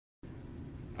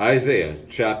Isaiah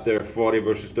chapter 40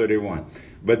 verses 31.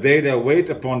 But they that wait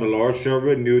upon the Lord shall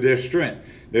renew their strength.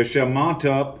 They shall mount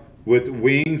up with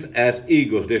wings as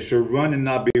eagles. They shall run and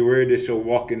not be weary. They shall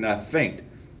walk and not faint.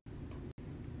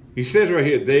 He says right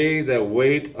here, they that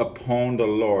wait upon the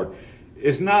Lord.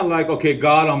 It's not like, okay,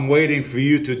 God, I'm waiting for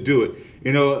you to do it.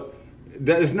 You know,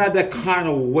 that is not that kind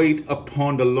of wait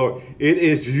upon the Lord. It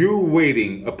is you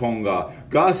waiting upon God.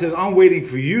 God says, I'm waiting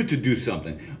for you to do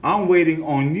something. I'm waiting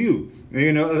on you.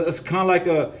 You know, it's kind of like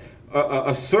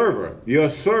a server. You're a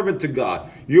servant to God.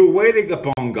 You're waiting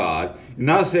upon God.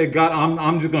 Not say, God,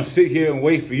 I'm just going to sit here and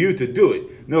wait for you to do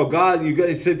it. No, God,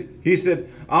 he said,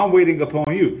 I'm waiting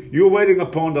upon you. You're waiting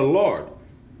upon the Lord.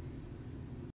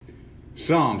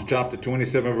 Psalms chapter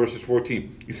 27 verses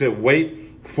 14. He said,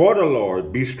 wait for the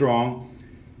Lord, be strong.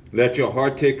 Let your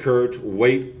heart take courage.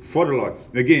 Wait for the Lord.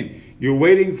 Again, you're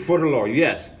waiting for the Lord.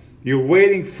 Yes, you're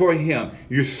waiting for him.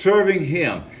 You're serving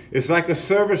him. It's like a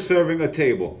server serving a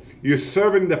table. You're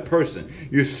serving the person.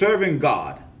 You're serving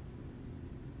God.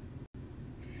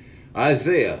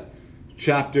 Isaiah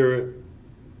chapter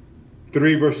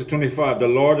 3 verses 25. The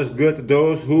Lord is good to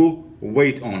those who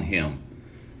wait on him,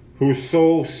 whose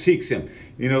soul seeks him.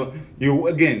 You know,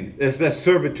 again, it's that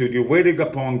servitude. You're waiting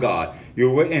upon God.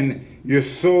 And your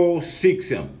soul seeks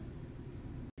him.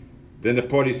 Then the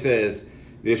party says,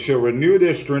 they shall renew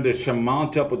their strength. They shall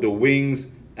mount up with the wings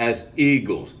as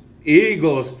eagles.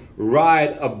 Eagles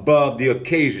ride above the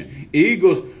occasion.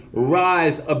 Eagles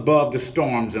rise above the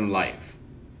storms in life.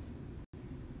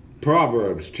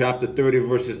 Proverbs chapter 30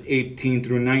 verses 18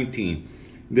 through 19.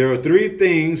 There are three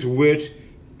things which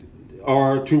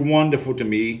are too wonderful to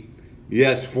me.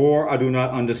 Yes, four I do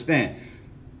not understand.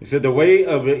 It said, the way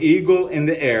of an eagle in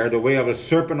the air, the way of a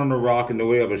serpent on the rock, and the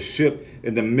way of a ship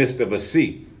in the midst of a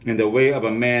sea, and the way of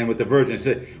a man with a virgin. It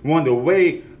said, one, the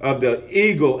way of the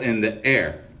eagle in the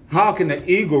air. How can the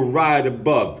eagle ride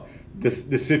above the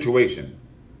situation?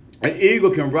 An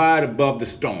eagle can ride above the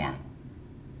storm.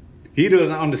 He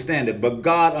doesn't understand it, but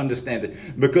God understands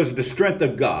it. Because the strength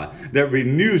of God that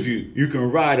renews you, you can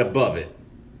ride above it.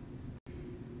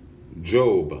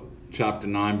 Job chapter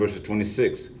 9 verses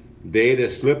 26. They that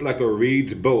slip like a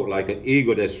reed's boat, like an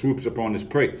eagle that swoops upon his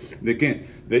prey. Again,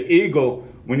 the eagle,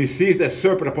 when he sees that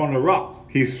serpent upon the rock,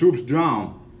 he swoops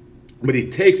down, but he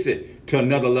takes it to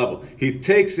another level. He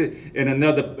takes it in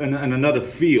another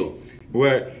field.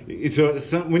 Where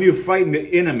when you're fighting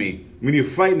the enemy, when you're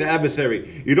fighting the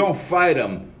adversary, you don't fight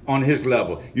him on his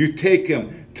level. You take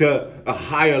him to a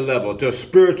higher level, to a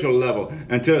spiritual level,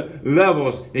 and to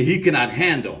levels that he cannot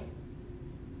handle.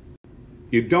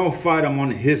 You don't fight him on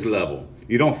his level.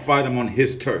 You don't fight him on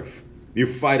his turf. You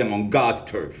fight him on God's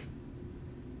turf.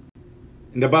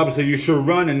 And the Bible says you should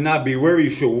run and not be weary. You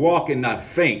should walk and not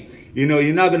faint. You know,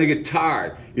 you're not going to get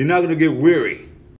tired. You're not going to get weary.